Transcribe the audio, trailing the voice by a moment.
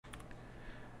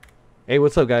Hey,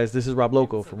 what's up, guys? This is Rob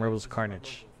Loco from Rebels of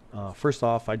Carnage. First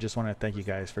off, I just want to thank you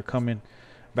guys for coming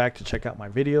back to check out my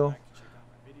video.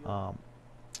 Um,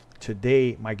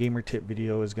 Today, my gamer tip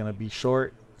video is going to be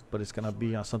short, but it's going to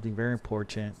be on something very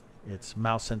important. It's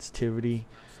mouse sensitivity.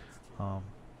 Um,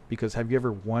 because have you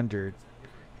ever wondered,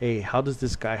 hey, how does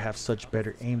this guy have such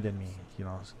better aim than me?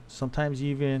 Sometimes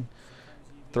you even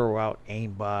throw out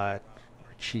aimbot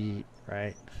or cheat,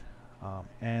 right?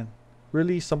 And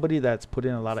really, somebody that's put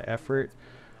in a lot of effort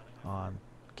on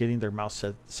getting their mouse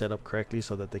set up correctly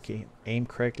so that they can aim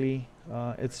correctly,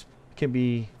 it can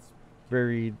be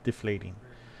very deflating.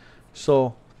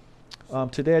 So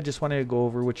today I just wanted to go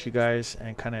over with you guys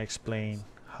and kind of explain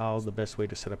how the best way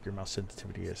to set up your mouse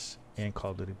sensitivity is in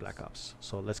Call of Duty Black Ops.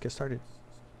 So let's get started.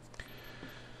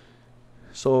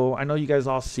 So I know you guys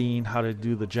all seen how to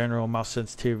do the general mouse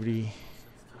sensitivity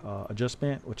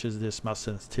adjustment, which is this mouse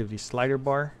sensitivity slider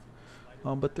bar,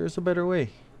 but there's a better way.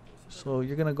 So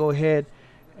you're gonna go ahead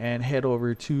and head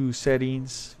over to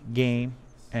settings, game,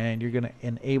 and you're gonna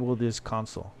enable this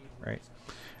console, right?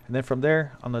 And then from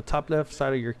there, on the top left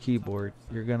side of your keyboard,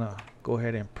 you're gonna go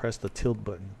ahead and press the tilt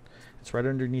button. It's right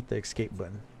underneath the escape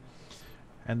button.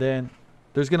 And then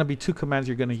there's gonna be two commands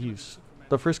you're gonna use.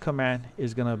 The first command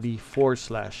is gonna be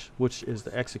 /, which is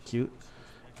the execute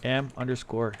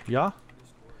m_yaw,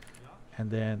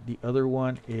 and then the other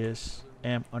one is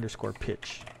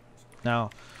m_pitch. Now,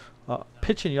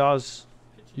 pitch and yaw is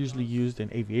usually used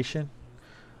in aviation.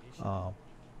 Um,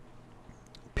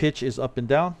 Pitch is up and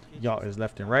down, yaw is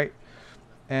left and right.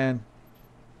 And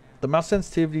the mouse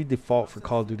sensitivity default for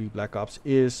Call of Duty Black Ops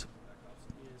is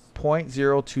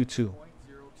 0.022.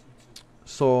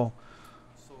 So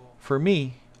for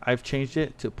me, I've changed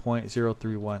it to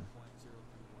 0.031.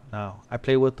 Now, I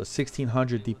play with the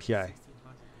 1600 DPI.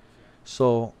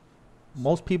 So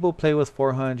most people play with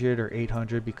 400 or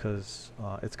 800 because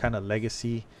it's kind of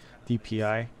legacy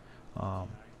DPI.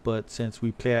 But since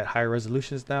we play at higher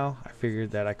resolutions now, I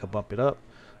figured that I could bump it up.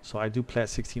 So I do play at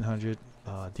 1600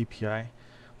 DPI,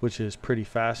 which is pretty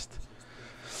fast.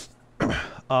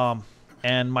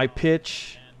 And my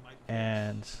pitch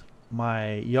and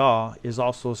my yaw is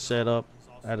also set up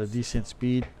at a decent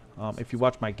speed. If you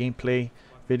watch my gameplay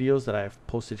videos that I've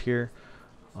posted here,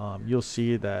 you'll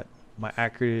see that my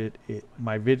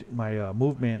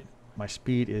movement, my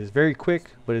speed is very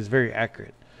quick, but it's very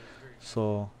accurate.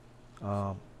 So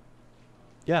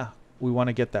yeah, we want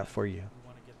to get that for you.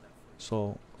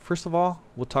 So first of all,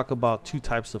 we'll talk about two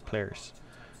types of players.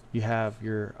 You have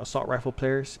your assault rifle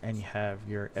players and you have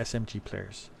your SMG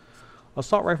players.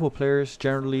 Assault rifle players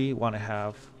generally want to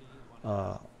have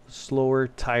slower,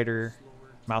 tighter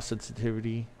mouse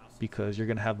sensitivity because you're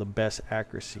going to have the best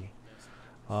accuracy.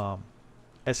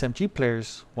 SMG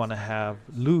players want to have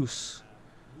loose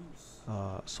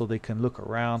so they can look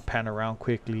around, pan around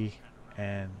quickly,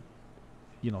 and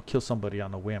kill somebody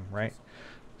on a whim, right?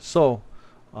 So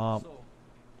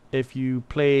if you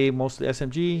play mostly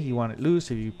SMG, you want it loose.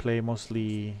 If you play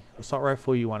mostly assault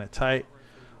rifle, you want it tight.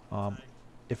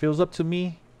 If it was up to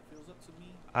me,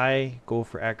 I go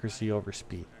for accuracy over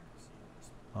speed.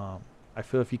 I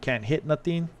feel if you can't hit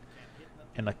nothing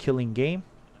in a killing game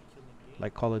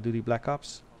like Call of Duty Black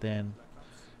Ops, then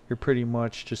you're pretty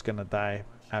much just gonna die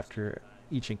after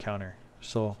each encounter.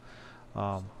 So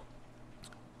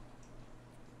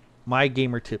my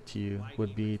gamer tip to you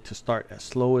would be to start as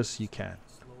slow as you can.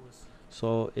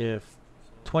 So if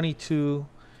 22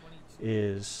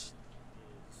 is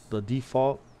the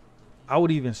default, I would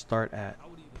even start at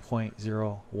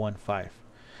 0.015.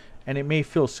 And it may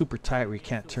feel super tight where you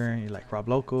can't turn. You're like, Rob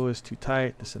Loco is too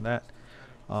tight, this and that.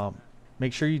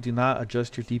 Make sure you do not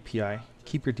adjust your DPI.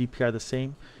 Keep your DPI the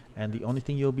same, and the only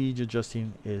thing you'll be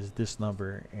adjusting is this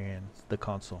number in the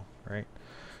console, right?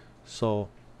 So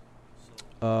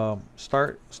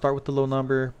start with the low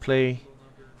number, play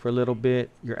for a little bit.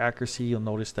 Your accuracy, you'll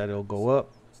notice that it'll go up,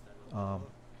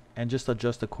 and just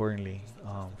adjust accordingly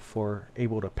for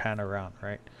able to pan around,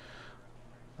 right?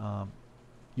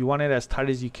 You want it as tight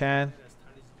as you can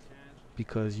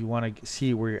because you want to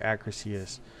see where your accuracy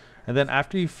is. And then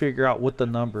after you figure out what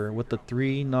the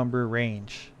 3 number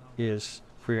range is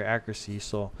for your accuracy,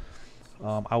 so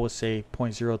I would say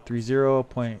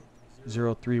 0.030,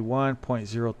 0.031,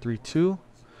 0.032.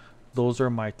 Those are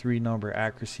my 3 number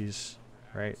accuracies,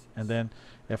 right? And then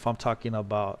if I'm talking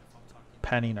about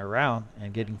panning around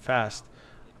and getting fast,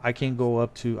 I can go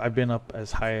up to, I've been up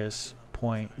as high as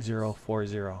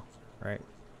 0.040, right?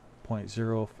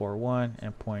 0.041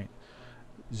 and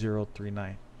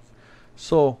 0.039.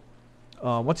 So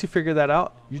once you figure that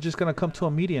out, you're just gonna come to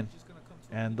a median,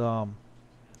 and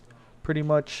pretty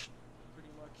much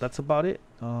that's about it.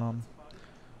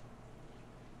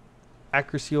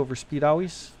 accuracy over speed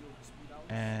always.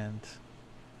 And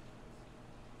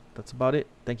that's about it.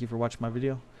 Thank you for watching my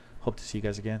video. Hope to see you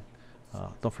guys again.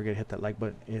 Don't forget to hit that like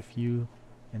button if you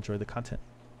enjoy the content.